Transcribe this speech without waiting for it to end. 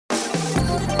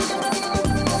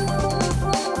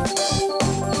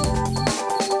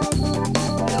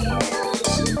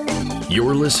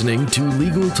You're listening to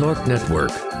Legal Talk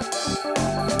Network.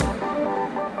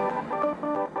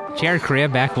 Jared Correa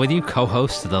back with you,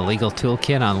 co-host of the Legal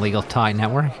Toolkit on Legal Talk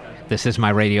Network. This is my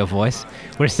radio voice.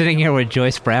 We're sitting here with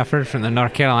Joyce Bradford from the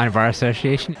North Carolina Bar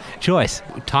Association. Joyce,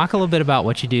 talk a little bit about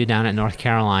what you do down at North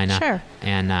Carolina. Sure.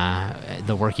 And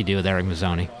the work you do with Eric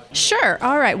Mazzoni. Sure.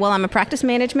 All right. Well, I'm a practice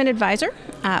management advisor.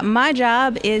 My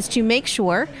job is to make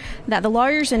sure that the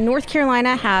lawyers in North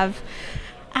Carolina have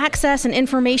access and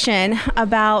information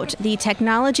about the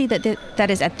technology that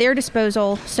is at their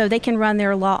disposal so they can run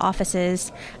their law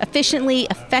offices efficiently,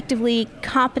 effectively,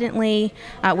 competently,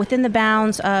 within the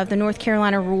bounds of the North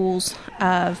Carolina rules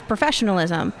of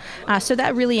professionalism. So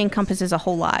that really encompasses a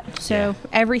whole lot. So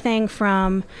everything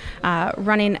from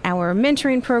running our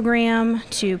mentoring program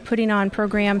to putting on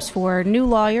programs for new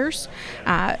lawyers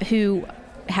who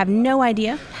have no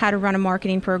idea how to run a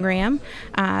marketing program,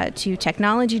 to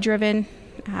technology-driven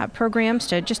programs,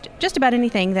 to just about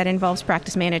anything that involves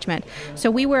practice management.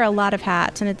 So we wear a lot of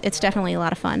hats, and it's definitely a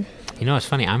lot of fun. You know, it's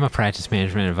funny. I'm a practice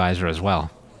management advisor as well.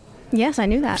 Yes, I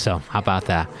knew that. So how about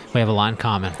that? We have a lot in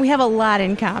common. We have a lot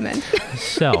in common.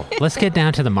 So let's get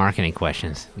down to the marketing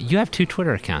questions. You have 2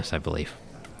 Twitter accounts, I believe.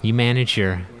 You manage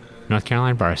your North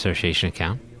Carolina Bar Association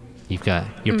account. You've got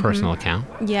your personal account.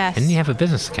 Yes. And you have a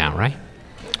business account, right?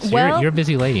 So Well, you're a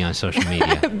busy lady on social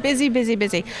media. Busy.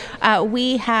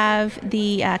 We have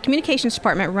the communications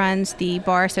department runs the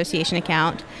Bar Association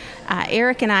account.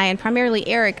 Eric and I, and primarily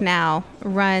Eric now,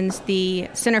 runs the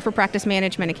Center for Practice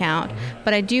Management account.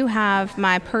 But I do have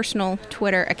my personal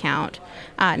Twitter account.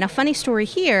 Now, funny story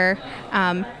here.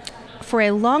 For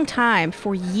a long time,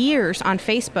 for years on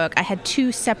Facebook, I had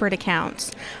 2 separate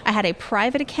accounts. I had a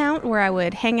private account where I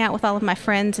would hang out with all of my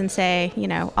friends and say,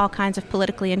 all kinds of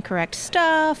politically incorrect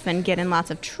stuff and get in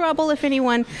lots of trouble if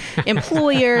anyone,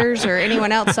 employers or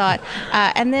anyone else saw it.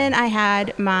 And then I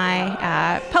had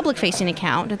my public-facing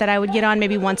account that I would get on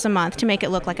maybe once a month to make it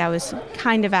look like I was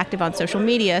kind of active on social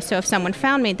media. So if someone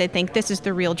found me, they'd think this is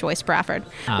the real Joyce Bradford.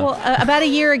 Well, about a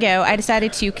year ago, I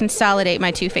decided to consolidate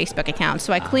my 2 Facebook accounts.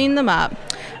 So I cleaned them up.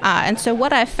 And so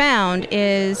what I found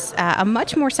is a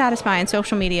much more satisfying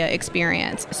social media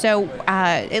experience. So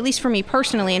at least for me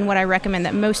personally, and what I recommend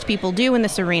that most people do in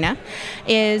this arena,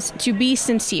 is to be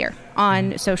sincere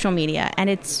on social media. And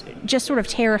it's just sort of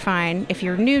terrifying if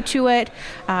you're new to it,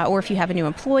 or if you have a new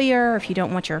employer, or if you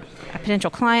don't want your potential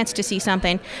clients to see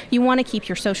something. You want to keep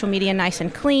your social media nice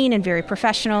and clean and very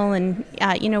professional. And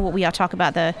you know what we all talk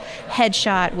about, the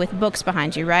headshot with books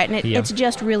behind you, right? And it's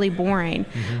just really boring.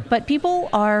 But people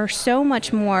are so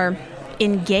much more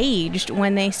engaged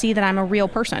when they see that I'm a real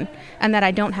person and that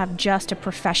I don't have just a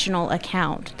professional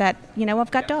account, that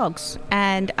I've got dogs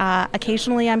and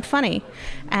occasionally I'm funny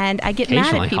and I get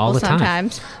mad at people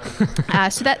sometimes.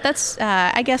 So that's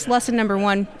I guess lesson number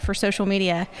 1 for social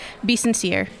media: be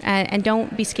sincere and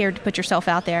don't be scared to put yourself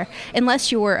out there,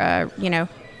 unless you're a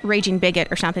raging bigot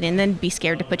or something, and then be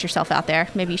scared to put yourself out there.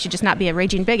 Maybe you should just not be a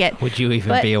raging bigot. Would you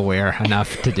even be aware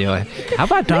enough to do it? How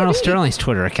about Donald Sterling's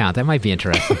Twitter account? That might be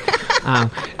interesting.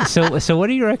 So what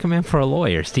do you recommend for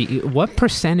lawyers? What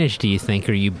percentage do you think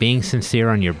are you being sincere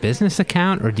on your business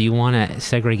account, or do you want to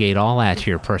segregate all that to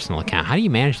your personal account? How do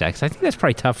you manage that? Because I think that's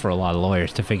probably tough for a lot of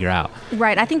lawyers to figure out.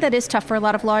 Right. I think that is tough for a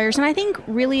lot of lawyers, and I think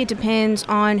really it depends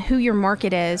on who your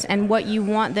market is and what you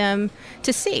want them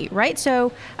to see, right?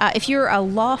 So if you're a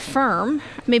law firm,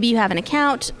 maybe you have an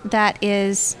account that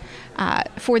is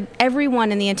for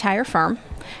everyone in the entire firm,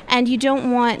 and you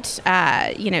don't want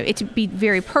it to be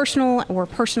very personal or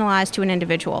personalized to an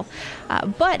individual.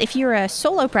 But if you're a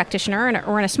solo practitioner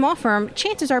or in a small firm,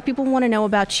 chances are people want to know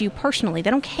about you personally.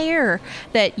 They don't care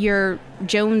that you're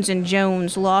Jones &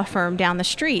 Jones law firm down the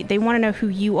street. They want to know who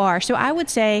you are. So I would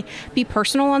say be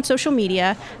personal on social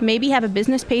media, maybe have a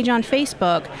business page on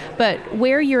Facebook, but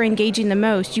where you're engaging the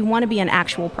most, you want to be an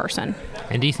actual person.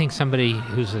 And do you think somebody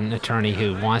who's an attorney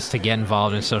who wants to get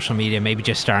involved in social media, maybe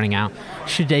just starting out,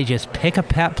 should they just pick a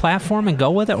platform and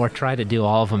go with it, or try to do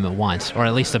all of them at once, or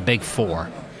at least the big 4?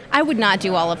 I would not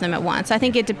do all of them at once. I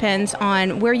think it depends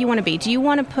on where you want to be. Do you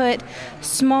want to put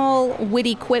small,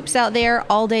 witty quips out there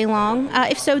all day long?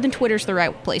 If so, then Twitter's the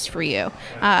right place for you.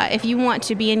 If you want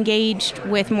to be engaged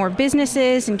with more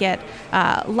businesses and get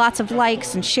lots of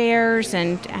likes and shares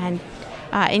and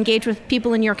engage with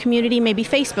people in your community, maybe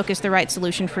Facebook is the right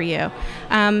solution for you.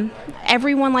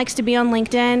 Everyone likes to be on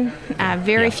LinkedIn.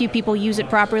 Very few people use it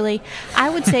properly. I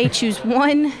would say choose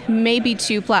 1, maybe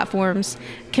 2 platforms,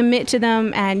 commit to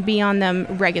them, and be on them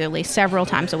regularly, several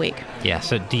times a week. Yeah,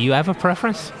 so do you have a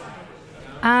preference?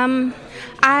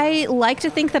 I like to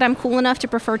think that I'm cool enough to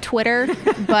prefer Twitter,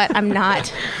 but I'm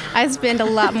not. I spend a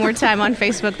lot more time on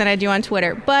Facebook than I do on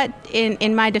Twitter. But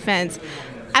in my defense,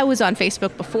 I was on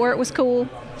Facebook before it was cool,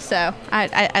 so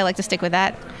I like to stick with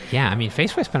that. Yeah, I mean,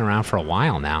 Facebook's been around for a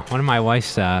while now. One of my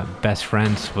wife's best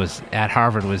friends was at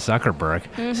Harvard with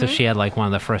Zuckerberg, so she had like one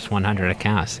of the first 100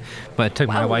 accounts. But it took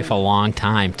my wife a long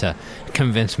time to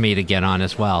convince me to get on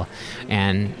as well,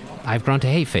 and I've grown to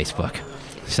hate Facebook.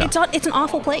 So It's an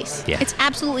awful place. Yeah. It's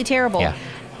absolutely terrible. Yeah.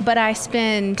 But I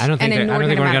spend I don't think we're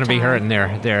going to be hurting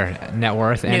there. their net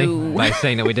worth No. by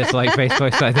saying that we dislike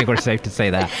Facebook. So I think we're safe to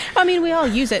say that. I mean, we all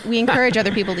use it. We encourage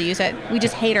other people to use it. We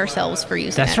just hate ourselves for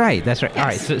using it. That's right. That's right.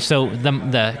 Yes. All right. So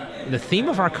the theme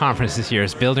of our conference this year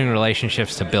is building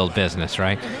relationships to build business,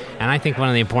 right? And I think one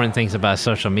of the important things about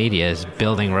social media is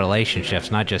building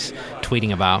relationships, not just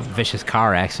tweeting about vicious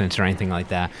car accidents or anything like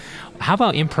that. How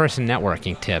about in-person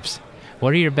networking tips?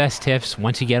 What are your best tips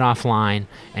once you get offline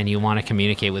and you want to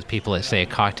communicate with people at, say, a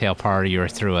cocktail party or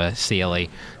through a CLE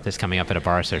that's coming up at a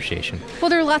bar association? Well,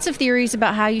 there are lots of theories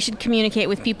about how you should communicate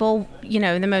with people. You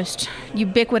know, the most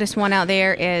ubiquitous one out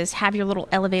there is have your little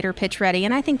elevator pitch ready,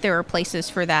 and I think there are places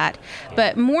for that.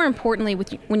 But more importantly,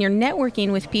 when you're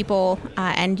networking with people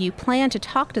and you plan to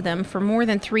talk to them for more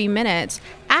than 3 minutes,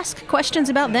 ask questions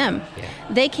about them. Yeah.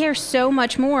 They care so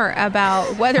much more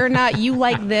about whether or not you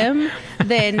like them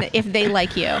than if they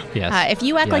like you. Yes. If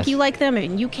you act like Yes. you like them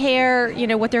and you care, you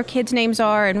know, what their kids' names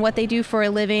are and what they do for a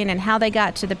living and how they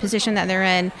got to the position that they're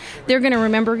in, they're going to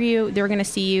remember you. They're going to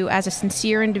see you as a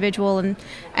sincere individual.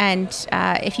 And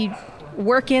if you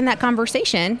work in that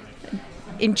conversation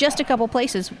in just a couple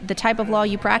places, the type of law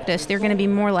you practice, they're going to be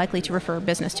more likely to refer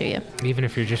business to you. Even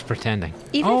if you're just pretending.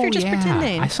 Even if you're just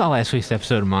pretending. I saw last week's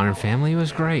episode of Modern Family. It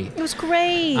was great. It was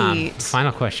great.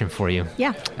 Final question for you.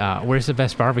 Yeah. Where's the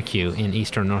best barbecue in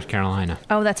Eastern North Carolina?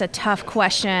 Oh, that's a tough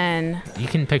question. You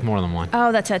can pick more than one.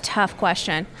 Oh, that's a tough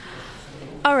question.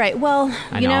 All right. Well,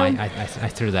 I you know. know, I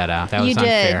threw that out. That you was did.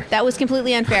 unfair. That was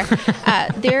completely unfair.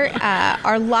 There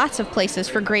are lots of places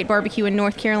for great barbecue in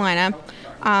North Carolina.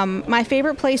 My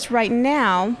favorite place right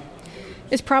now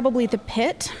is probably the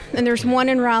Pit, and there's one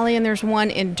in Raleigh and there's one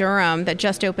in Durham that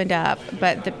just opened up.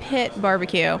 But the Pit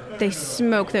barbecue, they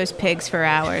smoke those pigs for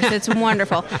hours. It's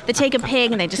wonderful. They take a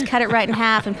pig and they just cut it right in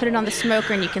half and put it on the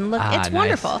smoker, and you can look. It's Nice.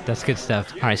 wonderful. That's good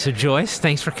stuff. All right, so Joyce,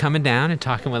 thanks for coming down and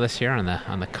talking with us here on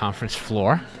the conference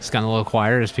floor. It's gotten a little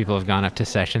quieter as people have gone up to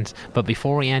sessions. But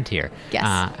before we end here, Yes.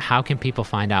 How can people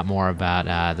find out more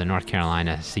about the North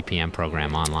Carolina CPM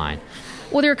program online?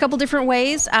 Well, there are a couple different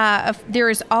ways. There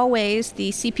is always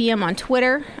the CPM on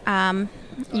Twitter.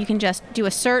 You can just do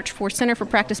a search for Center for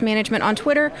Practice Management on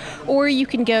Twitter, or you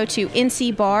can go to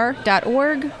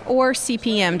ncbar.org or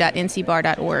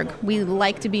cpm.ncbar.org. We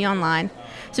like to be online.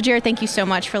 So, Jared, thank you so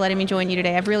much for letting me join you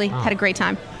today. I've really had a great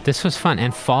time. This was fun.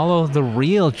 And follow the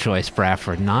real Joyce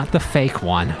Bradford, not the fake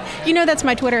one. You know that's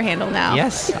my Twitter handle now.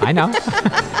 Yes, I know.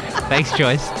 Thanks,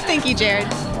 Joyce. Thank you, Jared.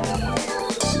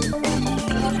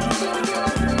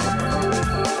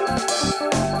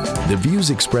 The views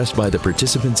expressed by the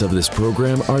participants of this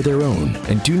program are their own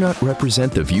and do not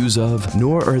represent the views of,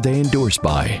 nor are they endorsed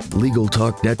by, Legal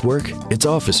Talk Network, its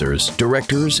officers,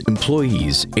 directors,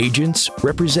 employees, agents,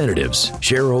 representatives,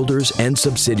 shareholders, and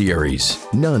subsidiaries.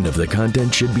 None of the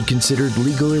content should be considered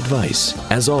legal advice.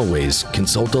 As always,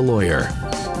 consult a lawyer.